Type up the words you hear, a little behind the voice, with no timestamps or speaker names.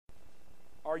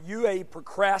Are you a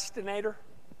procrastinator?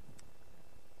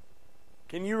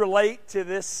 Can you relate to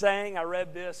this saying? I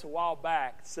read this a while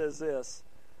back. It says this: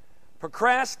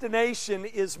 procrastination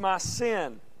is my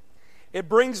sin. It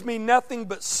brings me nothing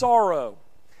but sorrow.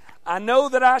 I know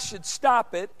that I should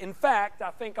stop it. In fact,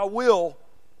 I think I will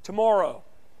tomorrow.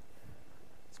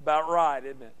 It's about right,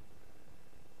 isn't it?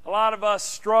 A lot of us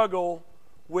struggle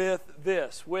with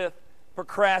this, with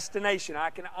procrastination. I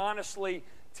can honestly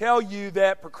tell you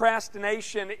that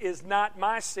procrastination is not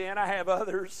my sin. I have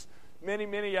others,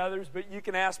 many others, but you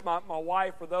can ask my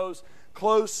wife or those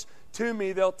close to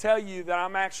me. They'll tell you that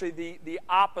I'm actually the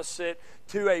opposite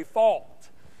to a fault.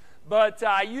 But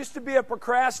I used to be a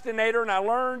procrastinator, and I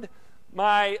learned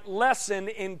my lesson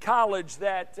in college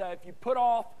that if you put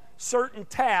off certain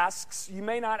tasks, you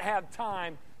may not have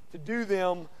time to do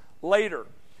them later.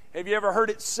 Have you ever heard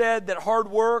it said that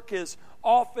hard work is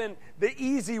often the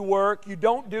easy work you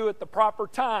don't do at the proper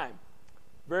time?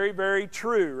 Very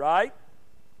true, right?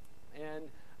 And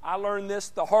I learned this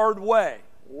the hard way.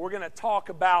 We're going to talk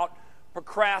about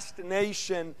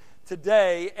procrastination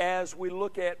today as we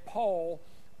look at Paul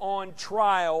on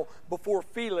trial before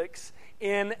Felix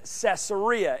in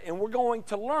Caesarea. And we're going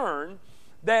to learn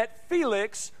that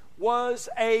Felix was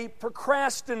a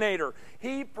procrastinator.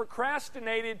 He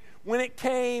procrastinated when it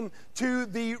came to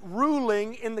the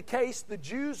ruling in the case the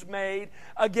Jews made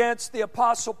against the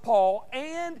Apostle Paul,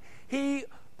 and he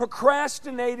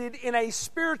procrastinated in a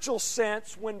spiritual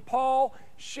sense when Paul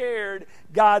shared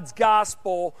God's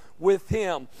gospel with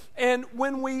him. And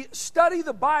when we study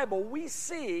the Bible, we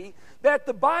see that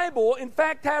the Bible, in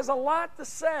fact, has a lot to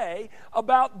say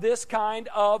about this kind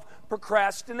of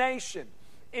procrastination.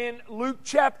 In Luke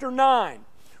chapter 9,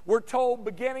 we're told,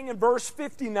 beginning in verse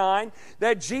 59,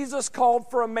 that Jesus called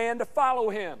for a man to follow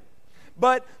him.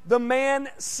 But the man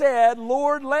said,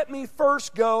 "Lord, let me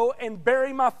first go and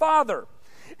bury my father."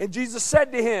 And Jesus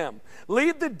said to him,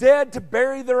 "Leave the dead to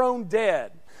bury their own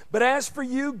dead. But as for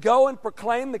you, go and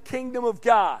proclaim the kingdom of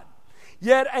God."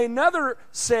 Yet another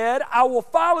said, "I will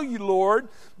follow you, Lord,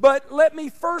 but let me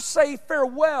first say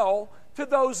farewell to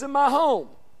those in my home."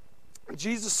 And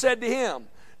Jesus said to him,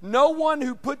 "No one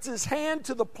who puts his hand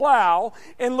to the plow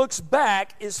and looks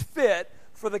back is fit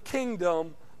for the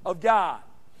kingdom of God."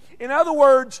 In other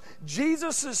words,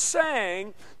 Jesus is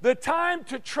saying, the time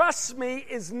to trust me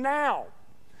is now.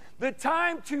 The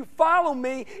time to follow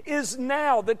me is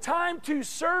now. The time to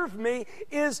serve me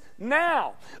is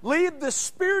now. Leave the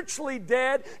spiritually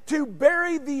dead to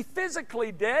bury the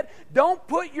physically dead. Don't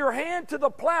put your hand to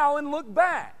the plow and look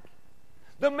back.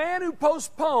 The man who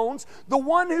postpones, the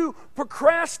one who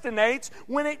procrastinates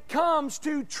when it comes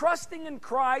to trusting in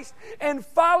Christ and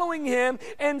following Him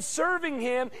and serving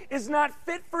Him is not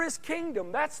fit for His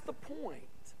kingdom. That's the point.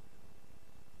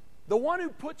 The one who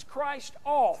puts Christ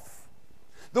off,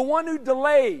 the one who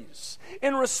delays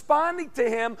in responding to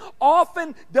Him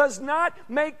often does not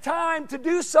make time to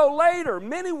do so later.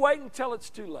 Many wait until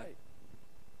it's too late.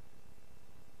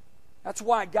 That's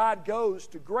why God goes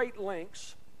to great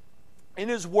lengths in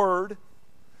His Word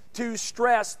to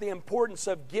stress the importance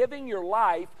of giving your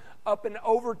life up and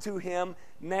over to Him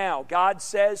now. God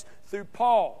says through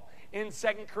Paul in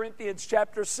 2 Corinthians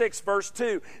chapter 6, verse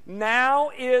 2, "Now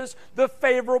is the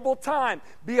favorable time.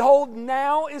 Behold,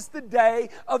 now is the day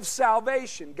of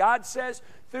salvation." God says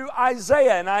through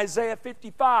Isaiah in Isaiah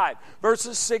 55,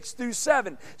 verses 6 through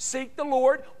 7, "Seek the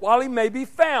Lord while He may be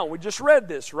found." We just read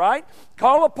this, right?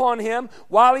 "Call upon Him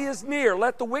while He is near.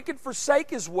 Let the wicked forsake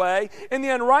his way, and the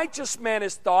unrighteous man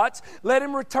his thoughts. Let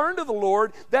him return to the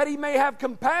Lord, that He may have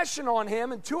compassion on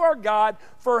him, and to our God,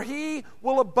 for He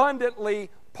will abundantly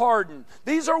pardon."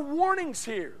 These are warnings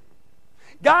here.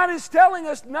 God is telling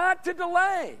us not to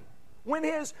delay when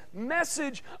His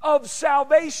message of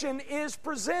salvation is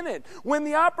presented. When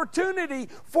the opportunity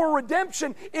for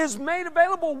redemption is made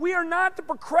available, we are not to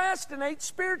procrastinate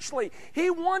spiritually.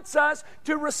 He wants us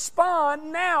to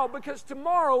respond now because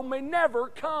tomorrow may never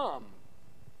come.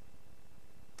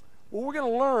 Well, we're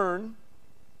going to learn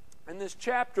in this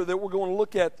chapter that we're going to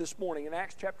look at this morning, in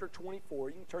Acts chapter 24,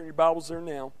 you can turn your Bibles there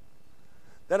now,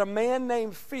 that a man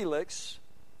named Felix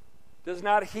does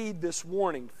not heed this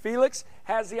warning. Felix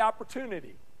has the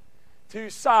opportunity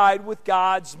to side with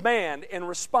God's man and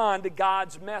respond to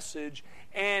God's message,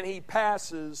 and he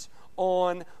passes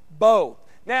on both.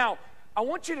 Now, I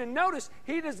want you to notice,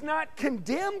 he does not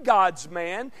condemn God's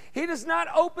man. He does not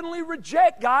openly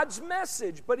reject God's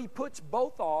message, but he puts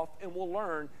both off, and we'll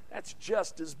learn that's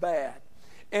just as bad.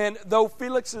 And though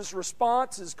Felix's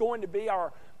response is going to be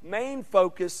our main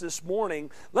focus this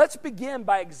morning, let's begin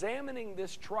by examining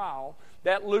this trial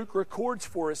that Luke records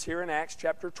for us here in Acts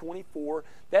chapter 24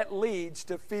 that leads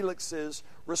to Felix's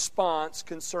response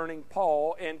concerning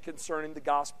Paul and concerning the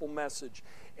gospel message.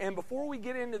 And before we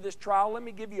get into this trial, let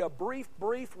me give you a brief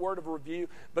word of review,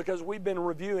 because we've been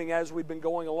reviewing as we've been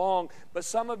going along. But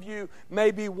some of you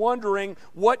may be wondering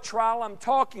what trial I'm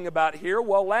talking about here.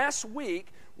 Well, last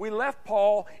week we left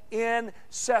Paul in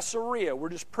Caesarea. We're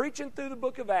just preaching through the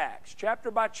book of Acts,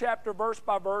 chapter by chapter, verse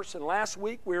by verse. And last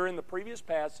week we were in the previous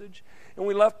passage, and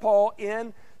we left Paul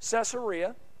in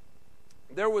Caesarea.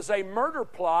 There was a murder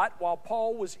plot while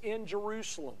Paul was in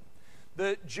Jerusalem.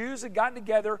 The Jews had gotten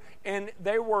together and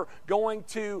they were going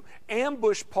to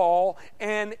ambush Paul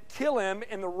and kill him,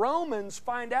 and the Romans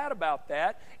find out about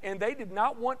that, and they did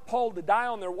not want Paul to die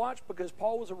on their watch because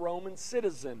Paul was a Roman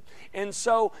citizen. And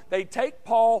so they take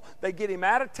Paul, they get him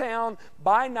out of town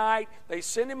by night, they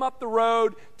send him up the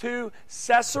road to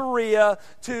Caesarea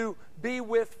to be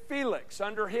with Felix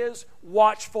under his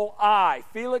watchful eye.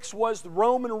 Felix was the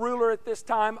Roman ruler at this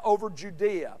time over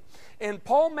Judea. And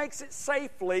Paul makes it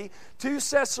safely to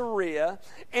Caesarea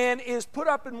and is put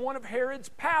up in one of Herod's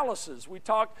palaces. We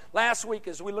talked last week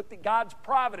as we looked at God's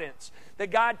providence,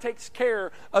 that God takes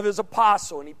care of his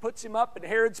apostle, and he puts him up in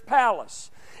Herod's palace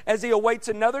as he awaits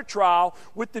another trial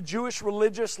with the Jewish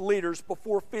religious leaders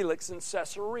before Felix in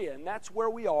Caesarea. And that's where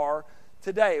we are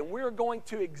today. And we're going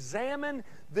to examine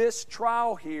this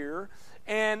trial here,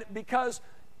 and because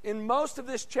in most of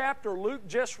this chapter, Luke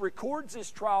just records this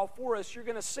trial for us, you're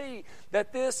going to see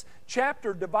that this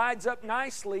chapter divides up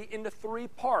nicely into three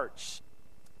parts.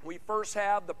 We first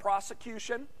have the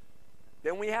prosecution,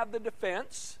 then we have the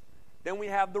defense, then we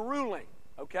have the ruling.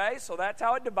 Okay, so that's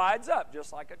how it divides up,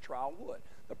 just like a trial would.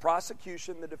 The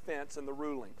prosecution, the defense, and the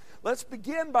ruling. Let's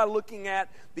begin by looking at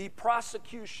the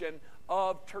prosecution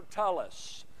of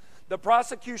Tertullus. The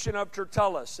prosecution of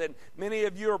Tertullus. And many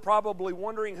of you are probably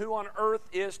wondering, who on earth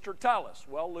is Tertullus?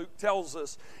 Well, Luke tells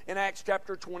us in Acts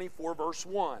chapter 24, verse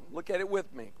 1. Look at it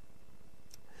with me.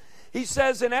 He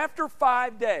says, and after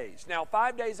 5 days. Now,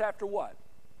 5 days after what?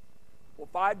 Well,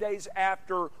 5 days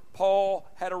after Paul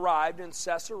had arrived in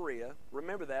Caesarea.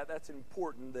 Remember that. That's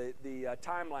important. The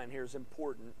timeline here is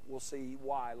important. We'll see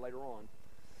why later on.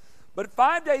 But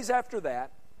 5 days after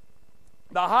that,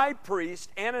 the high priest,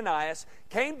 Ananias,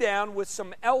 came down with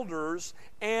some elders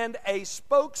and a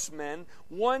spokesman,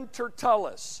 one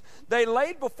Tertullus. They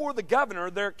laid before the governor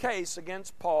their case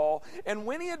against Paul, and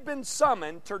when he had been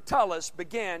summoned, Tertullus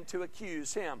began to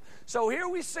accuse him. So here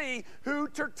we see who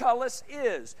Tertullus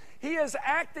is. He is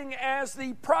acting as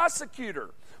the prosecutor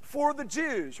for the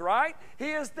Jews, right?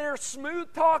 He is their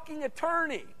smooth-talking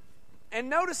attorney. And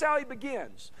notice how he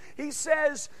begins. He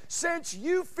says, since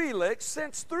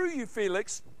through you,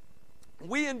 Felix,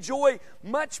 we enjoy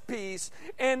much peace,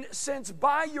 and since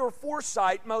by your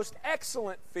foresight, most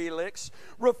excellent Felix,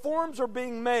 reforms are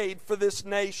being made for this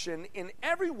nation in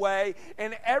every way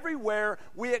and everywhere,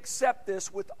 we accept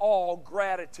this with all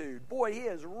gratitude. Boy, he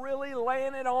is really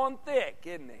laying it on thick,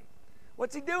 isn't he?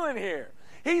 What's he doing here?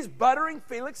 He's buttering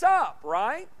Felix up,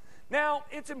 right? Now,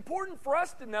 it's important for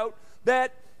us to note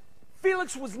that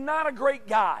Felix was not a great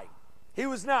guy. He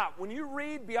was not. When you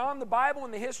read beyond the Bible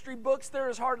and the history books, there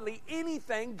is hardly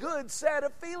anything good said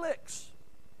of Felix.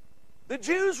 The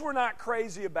Jews were not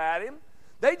crazy about him.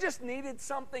 They just needed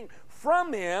something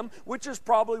from him, which is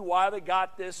probably why they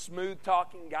got this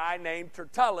smooth-talking guy named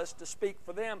Tertullus to speak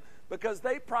for them, because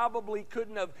they probably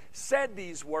couldn't have said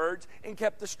these words and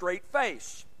kept a straight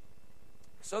face.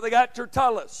 So they got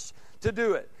Tertullus to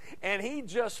do it. And he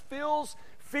just fills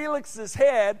Felix's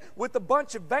head with a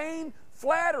bunch of vain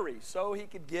flattery so he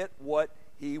could get what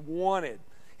he wanted.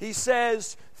 He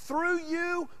says, through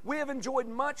you we have enjoyed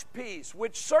much peace,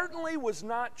 which certainly was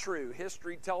not true.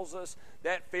 History tells us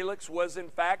that Felix was in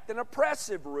fact an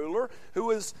oppressive ruler who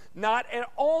was not at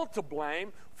all to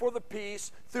blame for the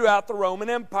peace throughout the Roman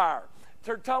Empire.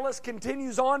 Tertullus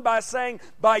continues on by saying,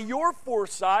 by your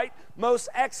foresight, most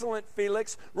excellent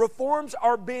Felix, reforms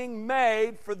are being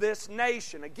made for this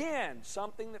nation. Again,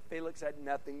 something that Felix had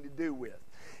nothing to do with.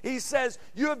 He says,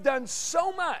 you have done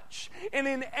so much, and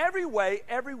in every way,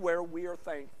 everywhere, we are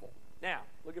thankful. Now,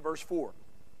 look at verse 4.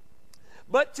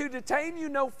 But to detain you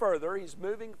no further, he's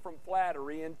moving from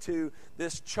flattery into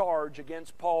this charge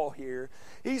against Paul here.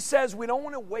 He says, we don't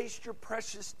want to waste your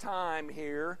precious time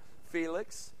here,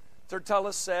 Felix.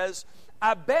 Tertullus says,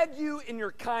 I beg you in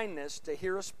your kindness to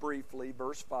hear us briefly,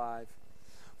 verse 5.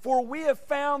 For we have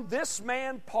found this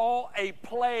man Paul a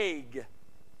plague.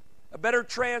 A better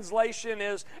translation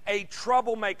is a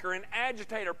troublemaker, an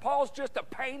agitator. Paul's just a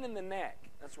pain in the neck.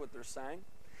 That's what they're saying.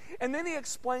 And then he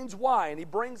explains why, and he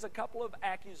brings a couple of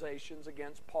accusations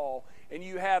against Paul, and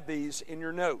you have these in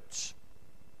your notes.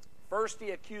 First,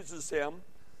 he accuses him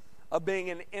of being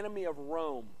an enemy of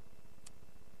Rome.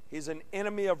 He's an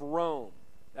enemy of Rome.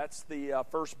 That's the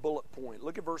first bullet point.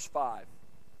 Look at verse 5.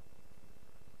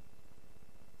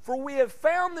 For we have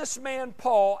found this man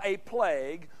Paul a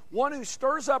plague, one who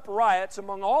stirs up riots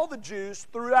among all the Jews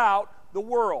throughout the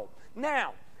world.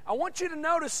 Now, I want you to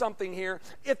notice something here.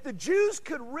 If the Jews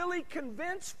could really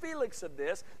convince Felix of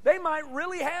this, they might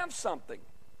really have something.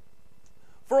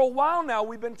 For a while now,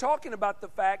 we've been talking about the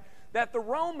fact that the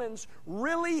Romans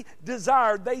really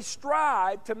desired, they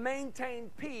strived to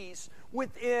maintain peace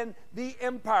within the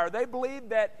empire. They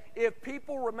believed that if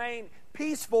people remained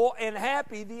peaceful and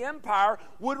happy, the empire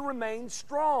would remain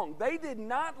strong. They did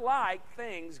not like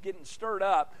things getting stirred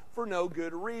up for no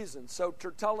good reason. So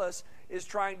Tertullus is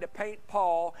trying to paint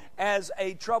Paul as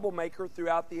a troublemaker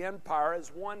throughout the empire, as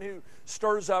one who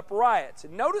stirs up riots.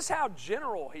 And notice how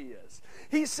general he is.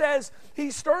 He says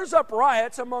he stirs up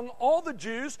riots among all the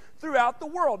Jews throughout the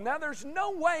world. Now, there's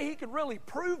no way he could really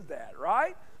prove that,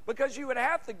 right? Because you would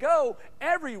have to go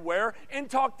everywhere and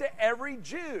talk to every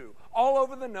Jew all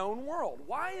over the known world.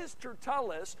 Why is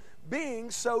Tertullus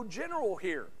being so general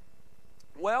here?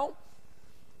 Well,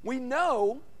 we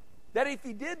know that if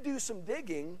he did do some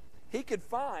digging, he could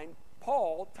find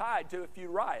Paul tied to a few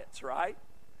riots, right?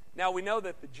 Now, we know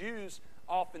that the Jews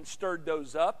often stirred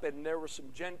those up, and there were some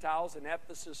Gentiles in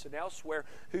Ephesus and elsewhere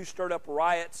who stirred up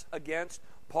riots against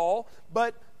Paul.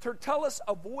 But Tertullus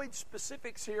avoids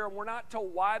specifics here, and we're not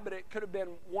told why, but it could have been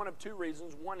one of two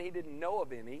reasons. One, he didn't know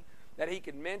of any that he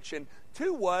could mention.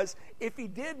 Two was, if he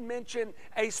did mention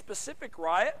a specific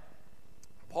riot,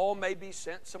 Paul may be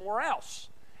sent somewhere else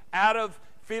out of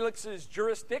Felix's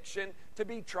jurisdiction to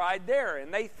be tried there.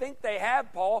 And they think they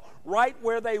have Paul right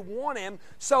where they want him,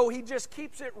 so he just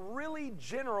keeps it really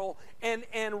general, and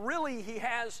really he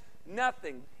has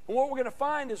nothing. And what we're going to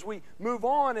find as we move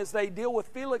on, as they deal with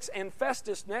Felix and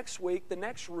Festus next week, the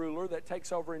next ruler that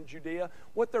takes over in Judea,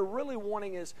 what they're really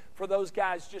wanting is for those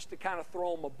guys just to kind of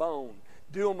throw them a bone,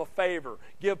 do them a favor,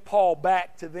 give Paul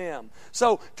back to them.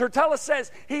 So Tertullus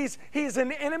says he's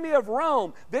an enemy of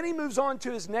Rome. Then he moves on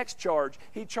to his next charge.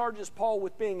 He charges Paul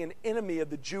with being an enemy of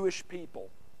the Jewish people.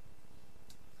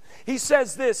 He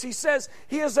says this, he says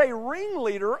he is a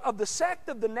ringleader of the sect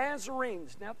of the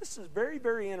Nazarenes. Now this is very,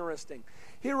 very interesting.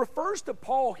 He refers to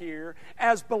Paul here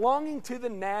as belonging to the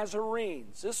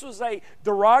Nazarenes. This was a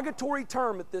derogatory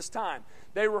term at this time.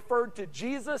 They referred to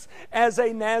Jesus as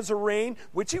a Nazarene,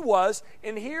 which he was,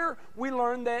 and here we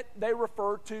learn that they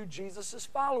refer to Jesus'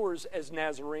 followers as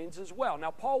Nazarenes as well.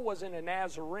 Now Paul wasn't a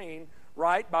Nazarene,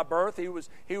 right, by birth.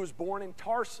 He was born in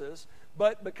Tarsus,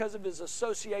 but because of his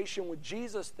association with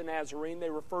Jesus the Nazarene, they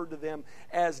referred to them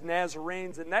as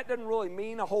Nazarenes, and that doesn't really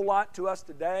mean a whole lot to us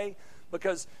today,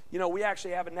 because, we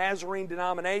actually have a Nazarene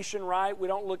denomination, right? We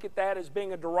don't look at that as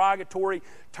being a derogatory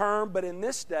term, but in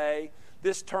this day,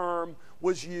 this term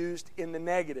was used in the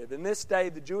negative. In this day,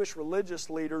 the Jewish religious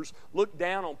leaders looked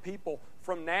down on people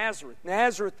from Nazareth.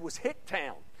 Nazareth was hick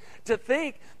town. To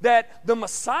think that the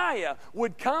Messiah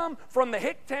would come from the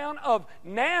hick town of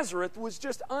Nazareth was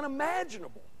just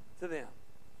unimaginable to them.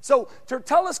 So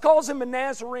Tertullus calls him a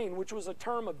Nazarene, which was a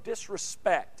term of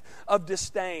disrespect, of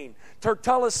disdain.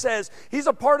 Tertullus says he's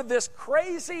a part of this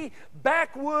crazy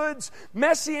backwoods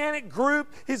messianic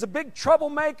group. He's a big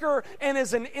troublemaker and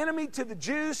is an enemy to the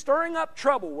Jews, stirring up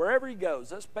trouble wherever he goes.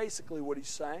 That's basically what he's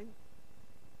saying.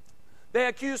 They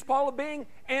accused Paul of being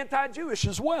anti-Jewish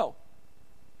as well.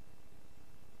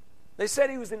 They said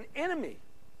he was an enemy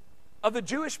of the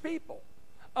Jewish people,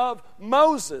 of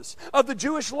Moses, of the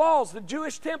Jewish laws, the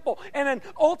Jewish temple, and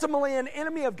ultimately an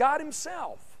enemy of God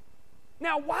himself.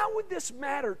 Now, why would this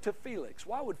matter to Felix?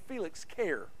 Why would Felix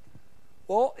care?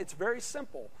 Well, it's very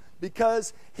simple.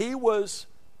 Because he was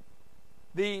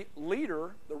the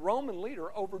leader, the Roman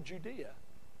leader over Judea.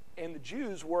 And the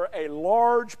Jews were a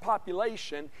large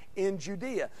population in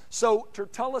Judea. So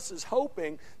Tertullus is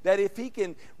hoping that if he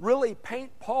can really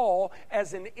paint Paul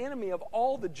as an enemy of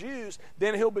all the Jews,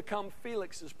 then he'll become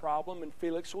Felix's problem and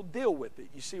Felix will deal with it.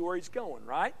 You see where he's going,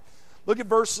 right? Look at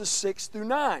verses 6 through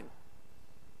 9.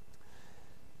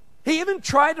 He even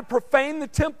tried to profane the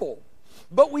temple,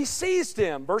 but we seized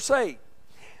him. Verse 8.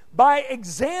 By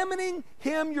examining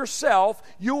him yourself,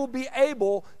 you will be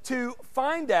able to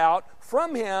find out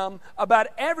from him about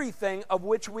everything of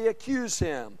which we accuse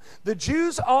him. The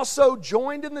Jews also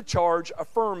joined in the charge,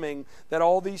 affirming that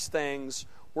all these things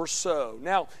were so.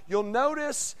 Now, you'll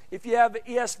notice, if you have the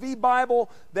ESV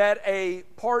Bible, that a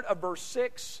part of verse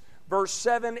 6, verse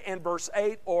 7 and verse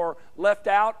 8 are left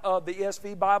out of the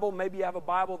ESV Bible. Maybe you have a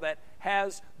Bible that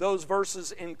has those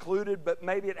verses included, but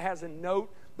maybe it has a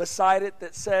note beside it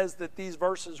that says that these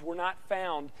verses were not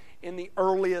found in the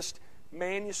earliest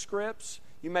manuscripts.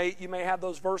 You may have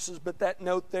those verses, but that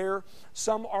note there.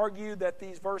 Some argue that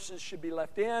these verses should be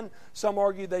left in. Some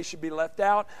argue they should be left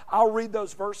out. I'll read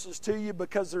those verses to you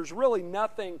because there's really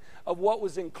nothing of what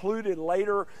was included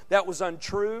later that was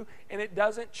untrue, and it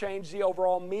doesn't change the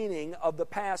overall meaning of the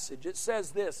passage. It says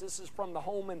this. This is from the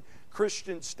Holman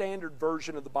Christian Standard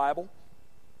Version of the Bible.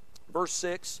 Verse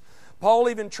 6. Paul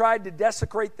even tried to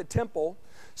desecrate the temple,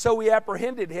 so we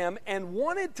apprehended him and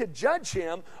wanted to judge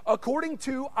him according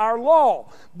to our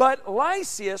law. But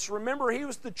Lysias, remember he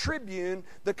was the tribune,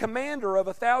 the commander of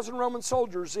 1,000 Roman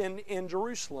soldiers in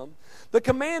Jerusalem. The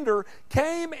commander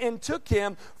came and took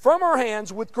him from our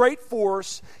hands with great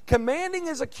force, commanding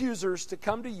his accusers to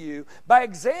come to you. By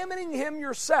examining him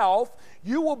yourself,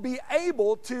 you will be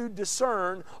able to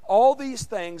discern all these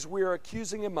things we are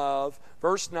accusing him of.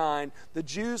 Verse 9, the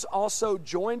Jews also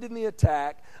joined in the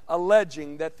attack,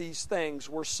 alleging that these things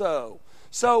were so.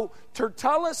 So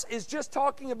Tertullus is just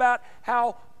talking about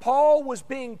how Paul was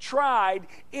being tried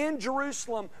in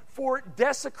Jerusalem for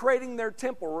desecrating their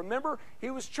temple. Remember, he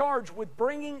was charged with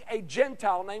bringing a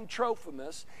Gentile named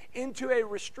Trophimus into a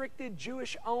restricted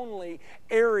Jewish-only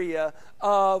area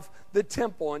of the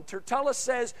temple. And Tertullus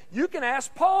says, you can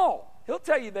ask Paul. He'll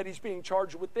tell you that he's being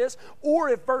charged with this. Or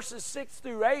if verses 6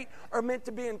 through 8 are meant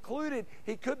to be included,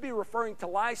 he could be referring to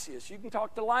Lysias. You can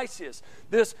talk to Lysias,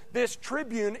 this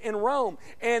tribune in Rome,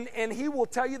 and he will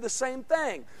tell you the same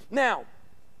thing. Now,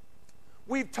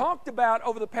 we've talked about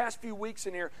over the past few weeks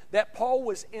in here that Paul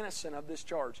was innocent of this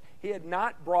charge. He had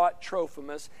not brought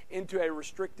Trophimus into a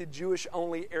restricted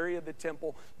Jewish-only area of the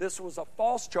temple. This was a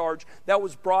false charge that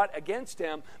was brought against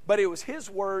him, but it was his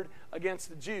word against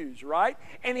the Jews, right?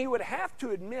 And he would have to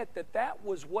admit that that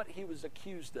was what he was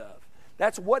accused of.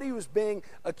 That's what he was being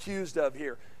accused of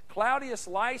here. Claudius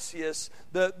Lysias,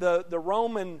 the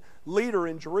Roman leader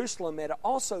in Jerusalem, had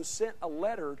also sent a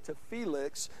letter to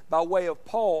Felix by way of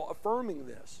Paul affirming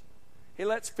this. He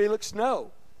lets Felix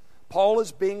know Paul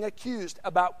is being accused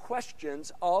about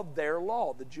questions of their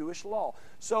law, the Jewish law.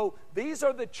 So these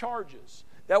are the charges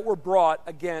that were brought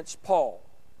against Paul.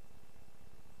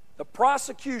 The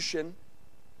prosecution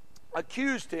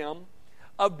accused him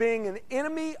of being an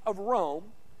enemy of Rome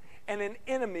and an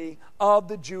enemy of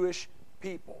the Jewish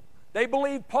people. They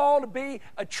believed Paul to be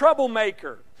a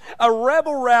troublemaker, a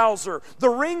rebel rouser, the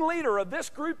ringleader of this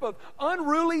group of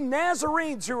unruly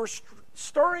Nazarenes who were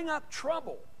stirring up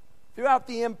trouble throughout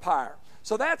the empire.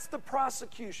 So that's the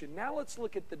prosecution. Now let's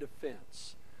look at the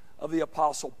defense of the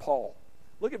Apostle Paul.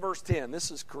 Look at verse 10. This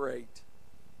is great.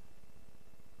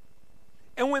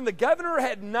 And when the governor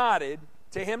had nodded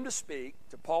to him to speak,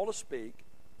 to Paul to speak,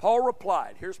 Paul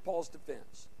replied, here's Paul's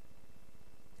defense.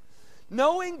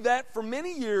 Knowing that for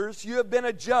many years you have been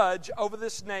a judge over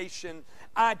this nation,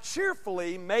 I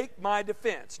cheerfully make my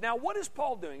defense. Now, what is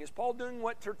Paul doing? Is Paul doing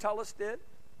what Tertullus did?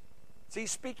 Is he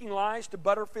speaking lies to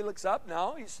butter Felix up?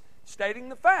 No, he's stating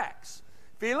the facts.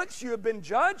 Felix, you have been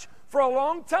judge for a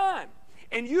long time,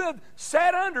 and you have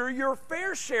sat under your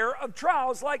fair share of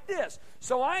trials like this.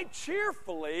 So I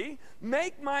cheerfully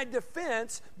make my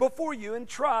defense before you and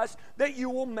trust that you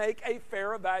will make a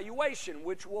fair evaluation,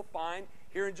 which we'll find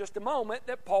here in just a moment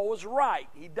that Paul was right.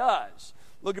 He does.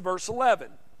 Look at verse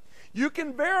 11. You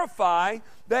can verify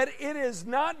that it is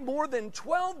not more than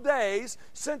 12 days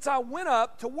since I went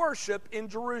up to worship in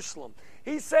Jerusalem.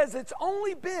 He says it's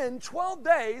only been 12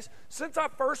 days since I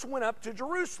first went up to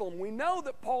Jerusalem. We know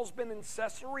that Paul's been in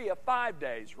Caesarea 5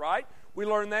 days, right? We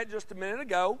learned that just a minute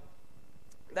ago.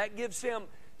 That gives him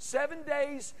 7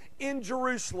 days in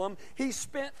Jerusalem. He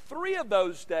spent 3 of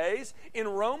those days in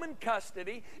Roman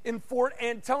custody in Fort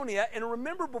Antonia. And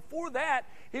remember, before that,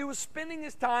 he was spending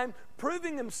his time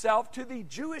proving himself to the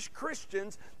Jewish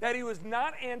Christians that he was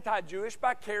not anti-Jewish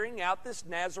by carrying out this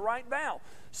Nazirite vow.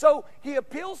 So he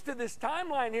appeals to this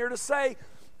timeline here to say,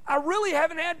 I really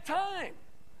haven't had time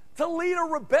to lead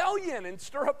a rebellion and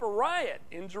stir up a riot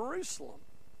in Jerusalem.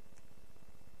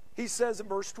 He says in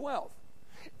verse 12,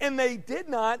 and they did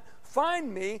not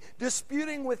find me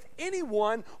disputing with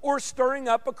anyone or stirring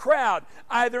up a crowd,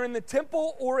 either in the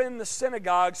temple or in the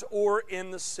synagogues or in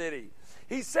the city.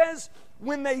 He says,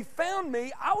 when they found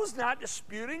me, I was not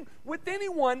disputing with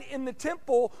anyone in the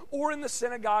temple or in the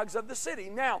synagogues of the city.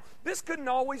 Now, this couldn't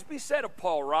always be said of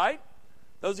Paul, right?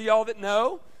 Those of y'all that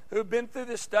know, who have been through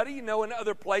this study, you know in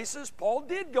other places, Paul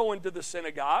did go into the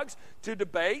synagogues to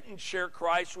debate and share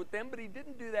Christ with them, but he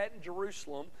didn't do that in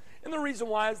Jerusalem. And the reason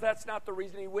why is that's not the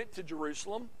reason he went to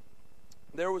Jerusalem.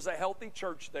 There was a healthy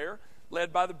church there,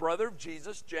 led by the brother of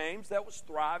Jesus, James, that was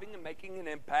thriving and making an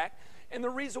impact. And the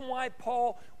reason why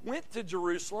Paul went to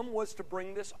Jerusalem was to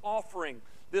bring this offering,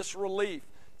 this relief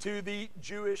to the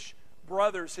Jewish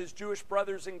brothers, his Jewish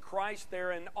brothers in Christ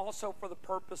there, and also for the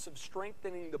purpose of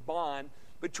strengthening the bond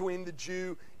between the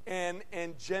Jew and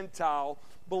Gentile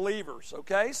believers.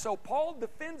 Okay, so Paul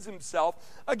defends himself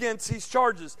against these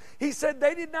charges. He said,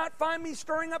 they did not find me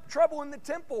stirring up trouble in the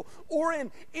temple or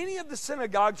in any of the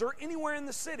synagogues or anywhere in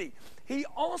the city. He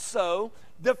also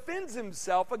defends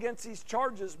himself against these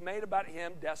charges made about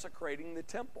him desecrating the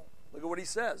temple. Look at what he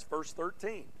says, verse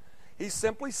 13. He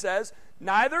simply says,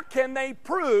 neither can they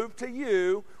prove to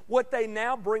you what they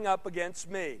now bring up against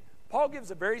me. Paul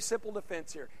gives a very simple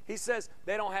defense here. He says,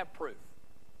 they don't have proof.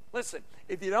 Listen,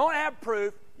 if you don't have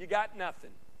proof, you got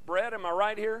nothing. Brett, am I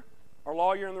right here? Our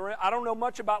lawyer in the room? I don't know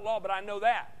much about law, but I know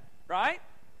that, right?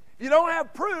 If you don't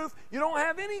have proof, you don't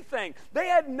have anything. They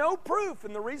had no proof,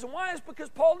 and the reason why is because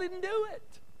Paul didn't do it.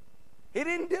 He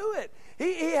didn't do it.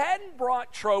 He hadn't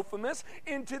brought Trophimus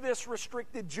into this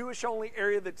restricted Jewish-only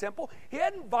area of the temple. He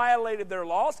hadn't violated their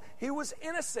laws. He was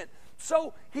innocent.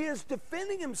 So he is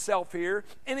defending himself here,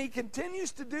 and he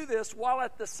continues to do this while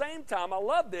at the same time, I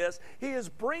love this, he is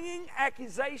bringing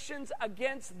accusations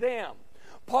against them.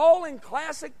 Paul, in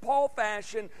classic Paul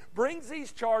fashion, brings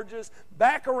these charges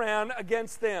back around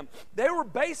against them. They were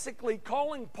basically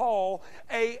calling Paul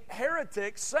a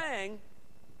heretic, saying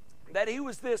that he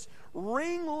was this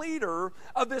ringleader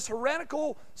of this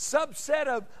heretical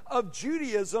subset of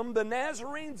Judaism. The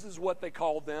Nazarenes is what they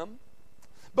called them.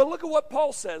 But look at what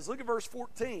Paul says. Look at verse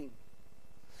 14.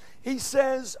 He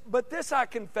says, but this I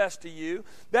confess to you,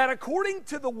 that according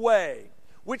to the way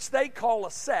which they call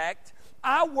a sect,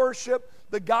 I worship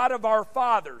the God of our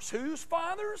fathers. Whose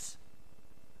fathers?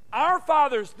 Our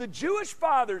fathers, the Jewish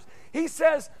fathers. He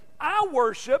says, I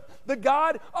worship the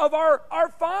God of our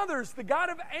fathers, the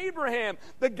God of Abraham,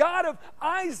 the God of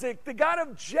Isaac, the God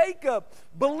of Jacob,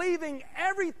 believing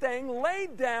everything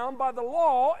laid down by the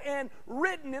law and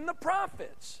written in the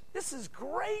prophets. This is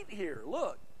great here.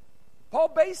 Look, Paul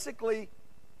basically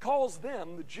calls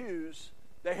them, the Jews,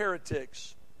 the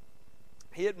heretics.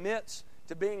 He admits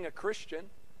to being a Christian.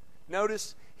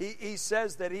 Notice he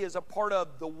says that he is a part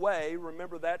of the way.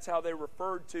 Remember, that's how they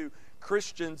referred to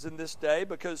Christians in this day,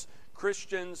 because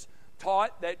Christians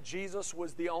taught that Jesus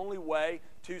was the only way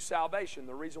to salvation.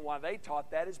 The reason why they taught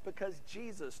that is because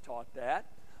Jesus taught that.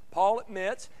 Paul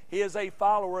admits he is a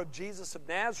follower of Jesus of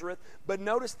Nazareth, but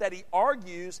notice that he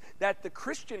argues that the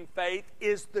Christian faith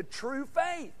is the true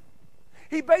faith.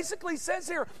 He basically says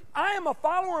here, I am a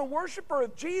follower and worshiper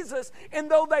of Jesus,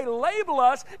 and though they label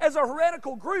us as a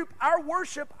heretical group, our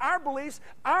worship, our beliefs,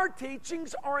 our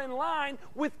teachings are in line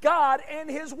with God and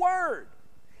His Word.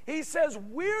 He says,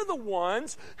 we're the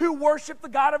ones who worship the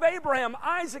God of Abraham,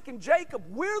 Isaac, and Jacob.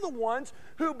 We're the ones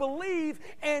who believe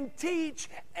and teach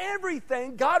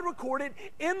everything God recorded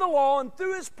in the law and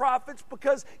through His prophets,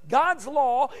 because God's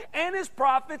law and His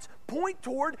prophets point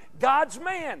toward God's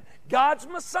man, God's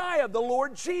Messiah, the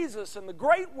Lord Jesus, and the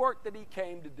great work that He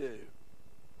came to do.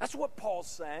 That's what Paul's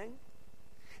saying.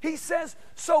 He says,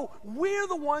 so we're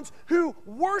the ones who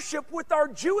worship with our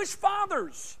Jewish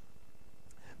fathers,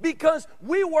 because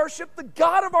we worship the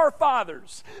God of our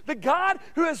fathers, the God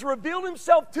who has revealed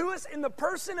Himself to us in the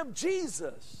person of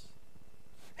Jesus.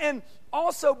 And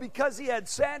also because he had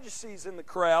Sadducees in the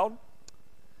crowd,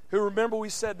 who, remember, we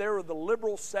said they were the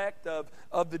liberal sect of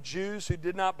the Jews who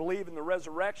did not believe in the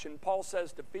resurrection. Paul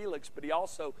says to Felix, but he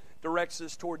also directs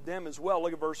this toward them as well.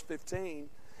 Look at verse 15.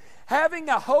 Having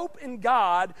a hope in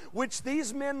God, which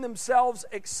these men themselves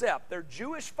accept. Their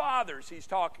Jewish fathers he's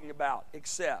talking about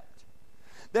accept.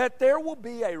 That there will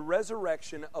be a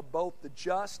resurrection of both the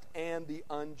just and the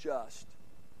unjust.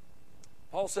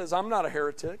 Paul says, I'm not a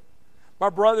heretic. My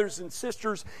brothers and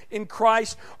sisters in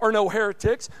Christ are no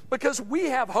heretics, because we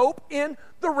have hope in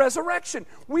the resurrection.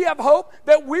 We have hope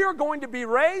that we are going to be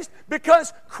raised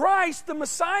because Christ, the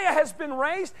Messiah, has been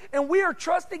raised, and we are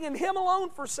trusting in Him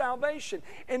alone for salvation.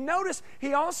 And notice,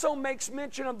 he also makes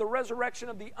mention of the resurrection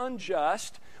of the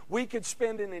unjust. We could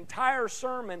spend an entire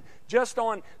sermon just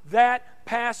on that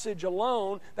passage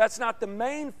alone. That's not the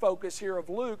main focus here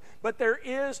of Luke, but there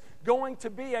is going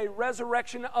to be a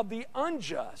resurrection of the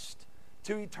unjust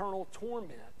to eternal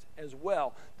torment as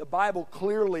well. The Bible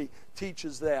clearly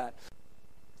teaches that.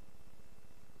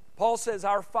 Paul says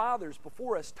our fathers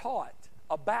before us taught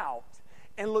about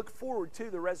and looked forward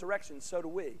to the resurrection. So do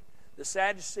we. The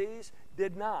Sadducees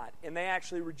did not, and they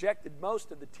actually rejected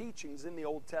most of the teachings in the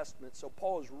Old Testament. So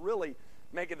Paul is really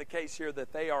making the case here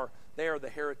that they are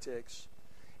the heretics.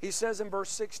 He says in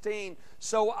verse 16,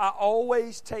 so I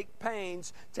always take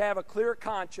pains to have a clear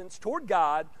conscience toward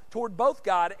God, toward both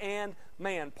God and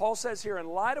man. Paul says here, in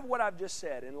light of what I've just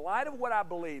said, in light of what I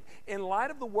believe, in light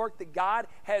of the work that God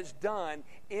has done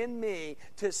in me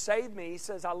to save me, he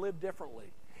says, I live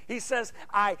differently. He says,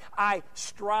 I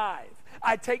strive.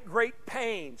 I take great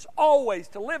pains always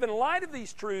to live in light of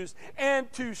these truths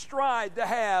and to strive to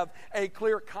have a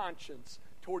clear conscience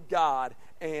toward God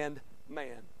and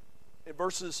man. In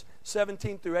verses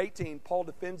 17 through 18, Paul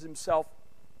defends himself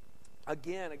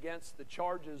again against the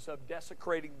charges of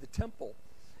desecrating the temple.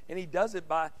 And he does it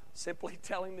by simply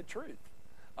telling the truth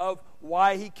of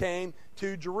why he came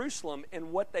to Jerusalem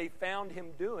and what they found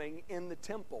him doing in the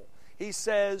temple. He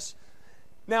says,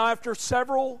 now after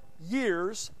several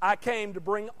years, I came to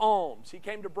bring alms. He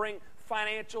came to bring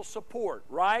financial support,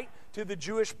 right, to the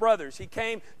Jewish brothers. He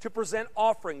came to present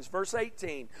offerings. Verse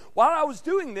 18. While I was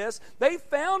doing this, they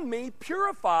found me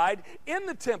purified in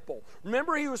the temple.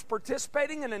 Remember, he was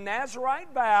participating in a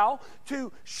Nazirite vow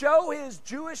to show his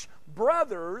Jewish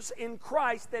brothers in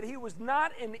Christ that he was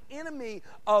not an enemy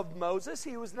of Moses.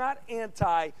 He was not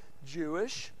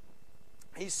anti-Jewish.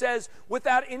 He says,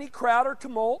 without any crowd or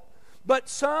tumult, but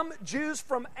some Jews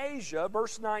from Asia,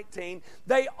 verse 19,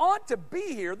 they ought to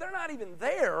be here. They're not even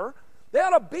there. They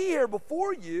ought to be here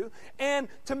before you and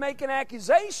to make an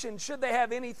accusation should they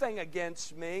have anything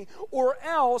against me, or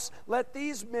else let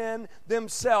these men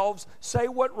themselves say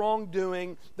what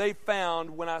wrongdoing they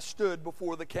found when I stood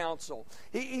before the council.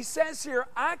 He says here,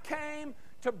 I came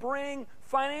to bring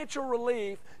financial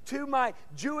relief to my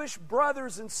Jewish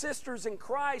brothers and sisters in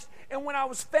Christ. And when I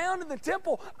was found in the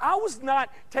temple, I was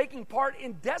not taking part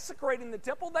in desecrating the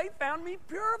temple. They found me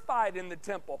purified in the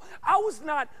temple. I was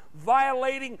not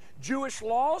violating Jewish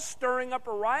laws, stirring up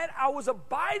a riot. I was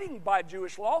abiding by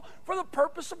Jewish law for the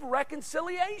purpose of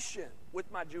reconciliation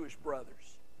with my Jewish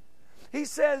brothers. He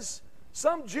says,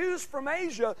 some Jews from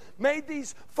Asia made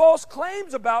these false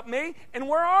claims about me, and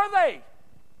where are they?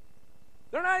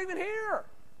 They're not even here.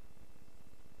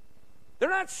 They're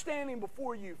not standing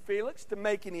before you, Felix, to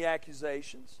make any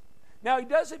accusations. Now, he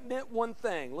does admit one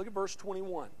thing. Look at verse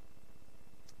 21.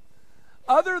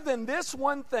 Other than this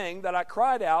one thing that I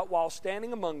cried out while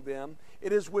standing among them,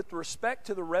 it is with respect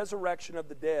to the resurrection of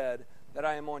the dead that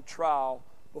I am on trial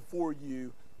before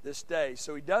you this day.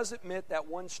 So he does admit that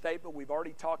one statement. We've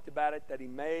already talked about it, that he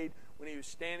made when he was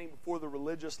standing before the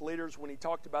religious leaders, when he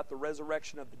talked about the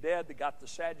resurrection of the dead that got the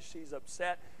Sadducees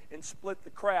upset and split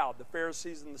the crowd, the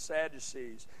Pharisees and the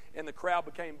Sadducees, and the crowd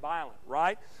became violent,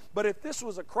 right? But if this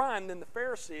was a crime, then the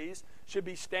Pharisees should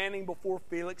be standing before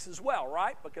Felix as well,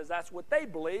 right? Because that's what they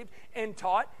believed and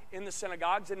taught in the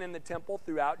synagogues and in the temple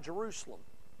throughout Jerusalem.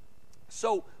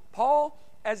 So Paul,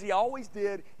 as he always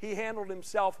did, he handled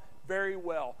himself very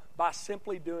well by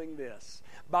simply doing this,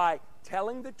 by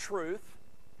telling the truth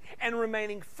and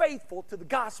remaining faithful to the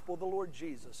gospel of the Lord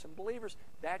Jesus. And believers,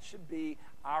 that should be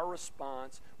our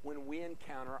response when we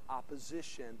encounter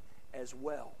opposition as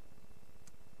well.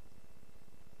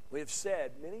 We have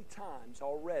said many times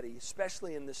already,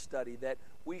 especially in this study, that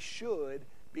we should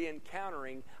be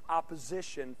encountering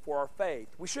opposition for our faith.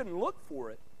 We shouldn't look for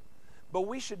it, but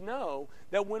we should know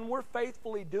that when we're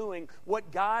faithfully doing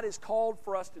what God has called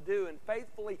for us to do and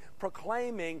faithfully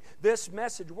proclaiming this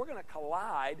message, we're going to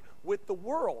collide with the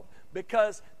world,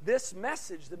 because this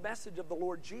message, the message of the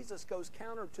Lord Jesus, goes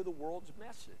counter to the world's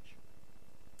message.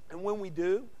 And when we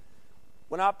do,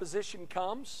 when opposition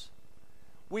comes,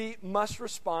 we must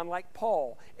respond like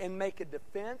Paul and make a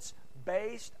defense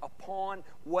based upon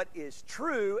what is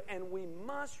true, and we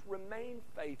must remain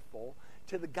faithful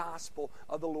to the gospel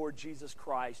of the Lord Jesus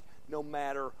Christ no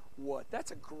matter what.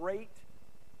 That's a great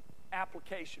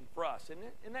application for us, isn't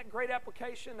it? Isn't that great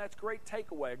application? That's great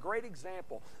takeaway, a great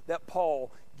example that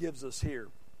Paul gives us here.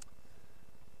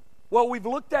 Well, we've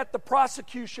looked at the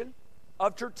prosecution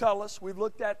of Tertullus. We've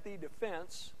looked at the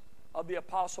defense of the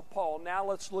Apostle Paul. Now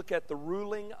let's look at the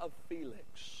ruling of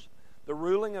Felix. The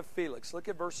ruling of Felix. Look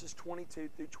at verses 22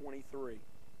 through 23.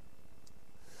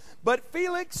 But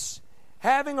Felix,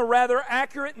 having a rather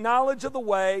accurate knowledge of the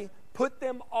way, put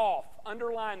them off.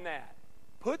 Underline that.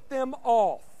 Put them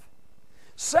off.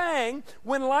 Saying,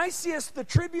 when Lysias the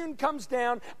tribune comes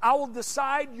down, I will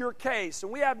decide your case.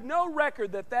 And we have no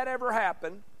record that that ever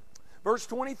happened. Verse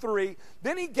 23,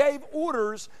 then he gave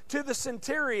orders to the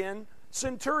centurion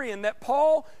that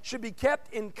Paul should be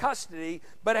kept in custody,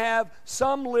 but have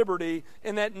some liberty,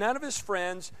 and that none of his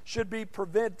friends should be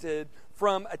prevented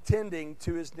from attending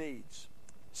to his needs.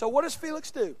 So what does Felix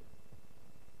do?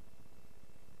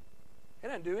 He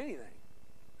doesn't do anything.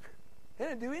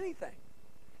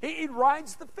 He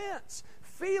rides the fence.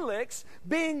 Felix,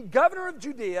 being governor of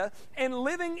Judea and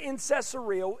living in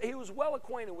Caesarea, he was well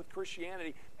acquainted with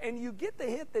Christianity. And you get the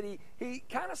hint that he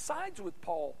kind of sides with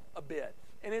Paul a bit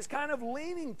and is kind of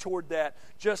leaning toward that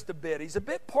just a bit. He's a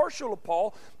bit partial to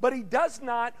Paul, but he does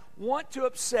not want to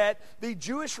upset the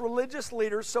Jewish religious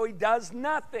leaders, so he does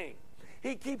nothing.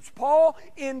 He keeps Paul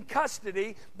in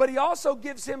custody, but he also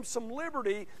gives him some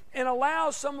liberty and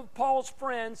allows some of Paul's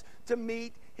friends to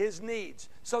meet his needs.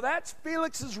 So that's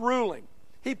Felix's ruling.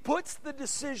 He puts the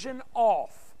decision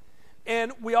off.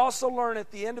 And we also learn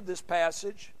at the end of this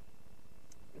passage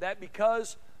that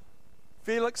because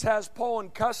Felix has Paul in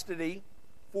custody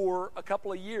for a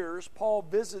couple of years, Paul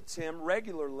visits him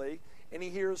regularly, and he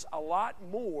hears a lot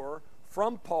more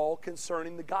from Paul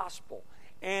concerning the gospel.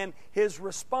 And his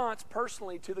response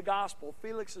personally to the gospel,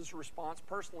 Felix's response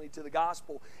personally to the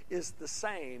gospel, is the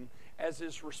same as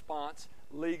his response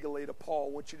legally to Paul.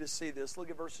 I want you to see this.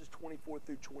 Look at verses 24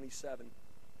 through 27.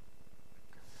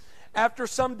 After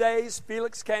some days,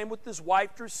 Felix came with his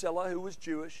wife Drusilla, who was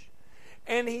Jewish,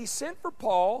 and he sent for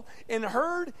Paul and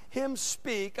heard him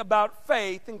speak about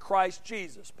faith in Christ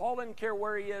Jesus. Paul didn't care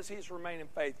where he is, he's remaining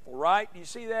faithful, right? Do you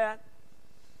see that?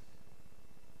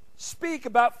 Speak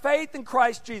about faith in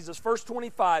Christ Jesus, verse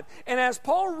 25. And as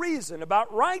Paul reasoned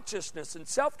about righteousness and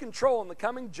self-control in the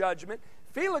coming judgment,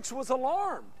 Felix was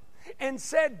alarmed and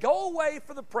said, "Go away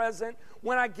for the present.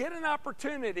 When I get an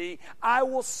opportunity, I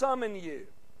will summon you."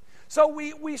 So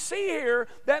we see here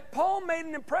that Paul made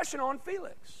an impression on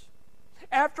Felix.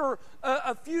 After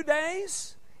a few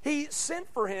days, he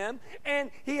sent for him,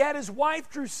 and he had his wife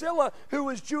Drusilla, who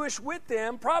was Jewish, with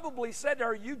him, probably said to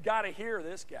her, "You got to hear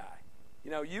this guy. You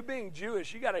know, you being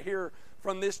Jewish, you got to hear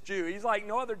from this Jew. He's like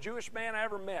no other Jewish man I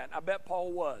ever met." I bet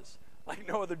Paul was like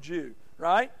no other Jew,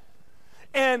 right?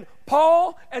 And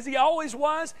Paul, as he always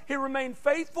was, he remained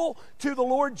faithful to the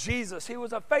Lord Jesus. He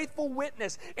was a faithful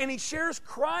witness, and he shares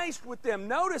Christ with them.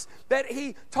 Notice that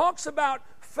he talks about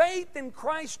faith in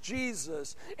Christ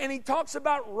Jesus, and he talks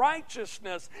about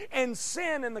righteousness and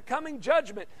sin and the coming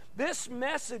judgment. This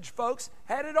message, folks,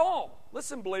 had it all.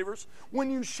 Listen, believers, when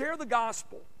you share the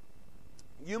gospel,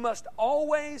 you must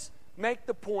always make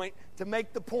the point to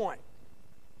make the point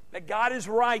that God is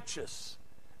righteous.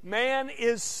 Man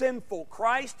is sinful.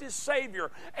 Christ is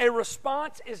Savior. A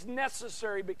response is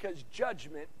necessary because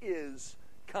judgment is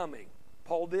coming.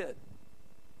 Paul did.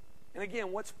 And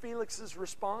again, what's Felix's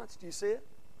response? Do you see it?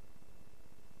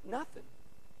 Nothing.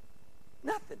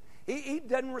 Nothing. He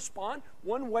doesn't respond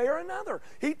one way or another.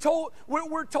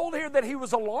 We're told here that he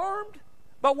was alarmed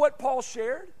by what Paul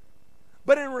shared.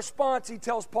 But in response, he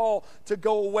tells Paul to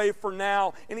go away for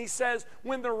now. And he says,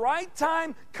 "When the right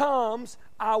time comes,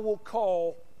 I will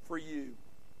call for you."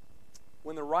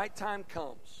 When the right time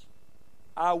comes,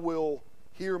 I will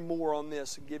hear more on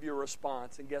this and give you a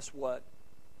response. And guess what?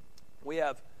 We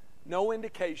have no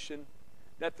indication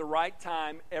that the right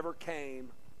time ever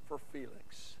came for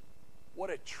Felix. What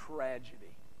a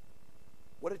tragedy.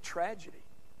 What a tragedy.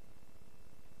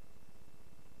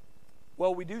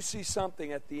 Well, we do see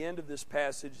something at the end of this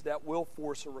passage that will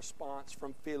force a response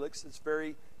from Felix. It's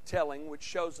very telling, which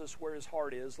shows us where his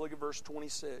heart is. Look at verse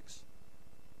 26.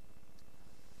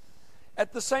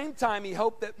 At the same time, he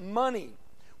hoped that money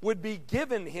would be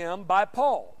given him by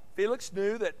Paul. Felix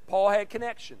knew that Paul had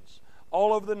connections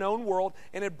all over the known world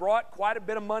and had brought quite a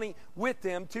bit of money with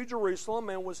him to Jerusalem,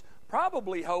 and was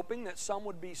probably hoping that some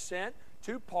would be sent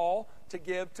to Paul to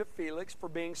give to Felix for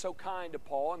being so kind to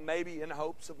Paul, and maybe in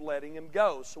hopes of letting him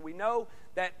go. So we know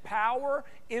that power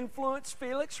influenced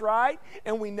Felix, right?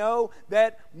 And we know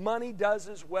that money does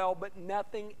as well, but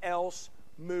nothing else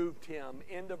moved him.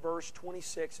 Into verse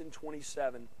 26 and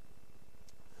 27.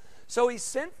 So he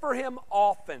sent for him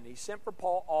often. He sent for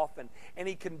Paul often, and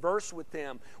he conversed with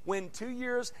him. When 2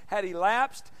 years had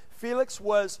elapsed, Felix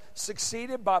was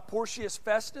succeeded by Porcius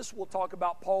Festus. We'll talk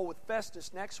about Paul with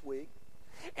Festus next week.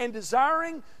 And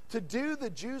desiring to do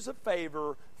the Jews a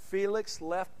favor, Felix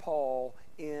left Paul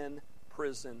in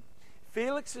prison.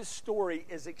 Felix's story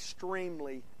is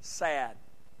extremely sad.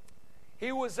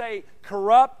 He was a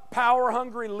corrupt,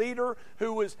 power-hungry leader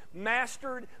who was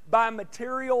mastered by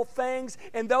material things.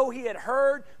 And though he had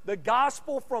heard the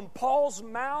gospel from Paul's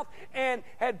mouth and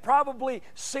had probably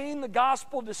seen the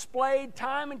gospel displayed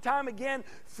time and time again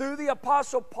through the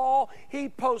Apostle Paul, he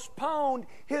postponed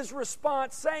his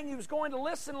response, saying he was going to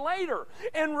listen later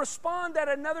and respond at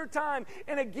another time.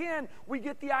 And again, we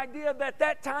get the idea that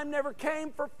that time never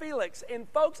came for Felix. And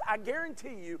folks, I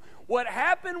guarantee you, what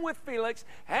happened with Felix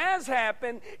has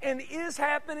happened and is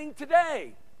happening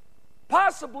today.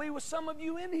 Possibly with some of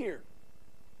you in here.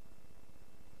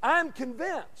 I'm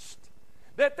convinced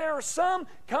That there are some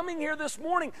coming here this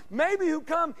morning, maybe who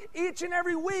come each and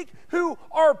every week, who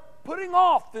are putting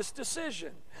off this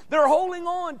decision. They're holding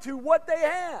on to what they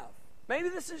have. Maybe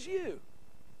this is you.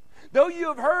 Though you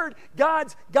have heard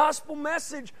God's gospel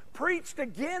message preached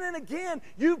again and again,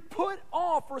 you've put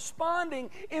off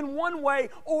responding in one way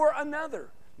or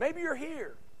another. Maybe you're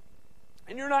here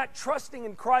and you're not trusting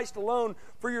in Christ alone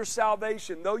for your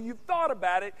salvation. Though you've thought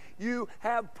about it, you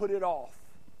have put it off.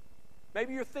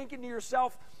 Maybe you're thinking to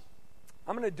yourself,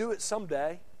 I'm going to do it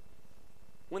someday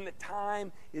when the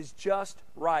time is just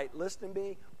right. Listen to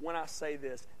me when I say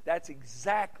this. That's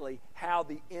exactly how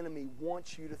the enemy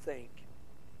wants you to think.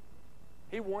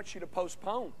 He wants you to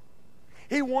postpone.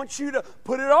 He wants you to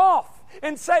put it off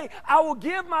and say, I will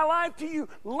give my life to you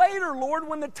later, Lord,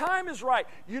 when the time is right.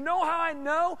 You know how I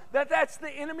know that that's the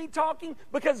enemy talking?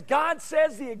 Because God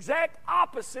says the exact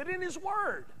opposite in His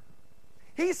Word.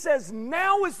 He says,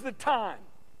 now is the time.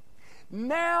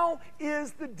 Now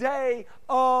is the day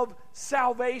of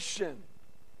salvation.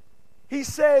 He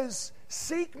says,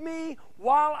 seek me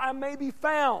while I may be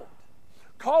found.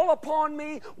 Call upon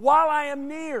me while I am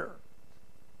near.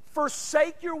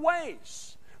 Forsake your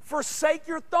ways. Forsake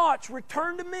your thoughts.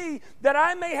 Return to me that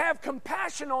I may have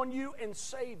compassion on you and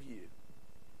save you.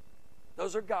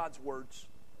 Those are God's words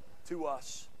to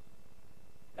us.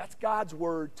 That's God's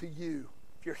word to you.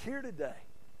 If you're here today,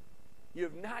 you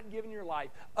have not given your life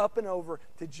up and over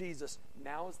to Jesus,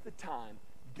 now is the time.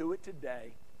 Do it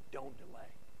today. Don't delay.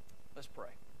 Let's pray.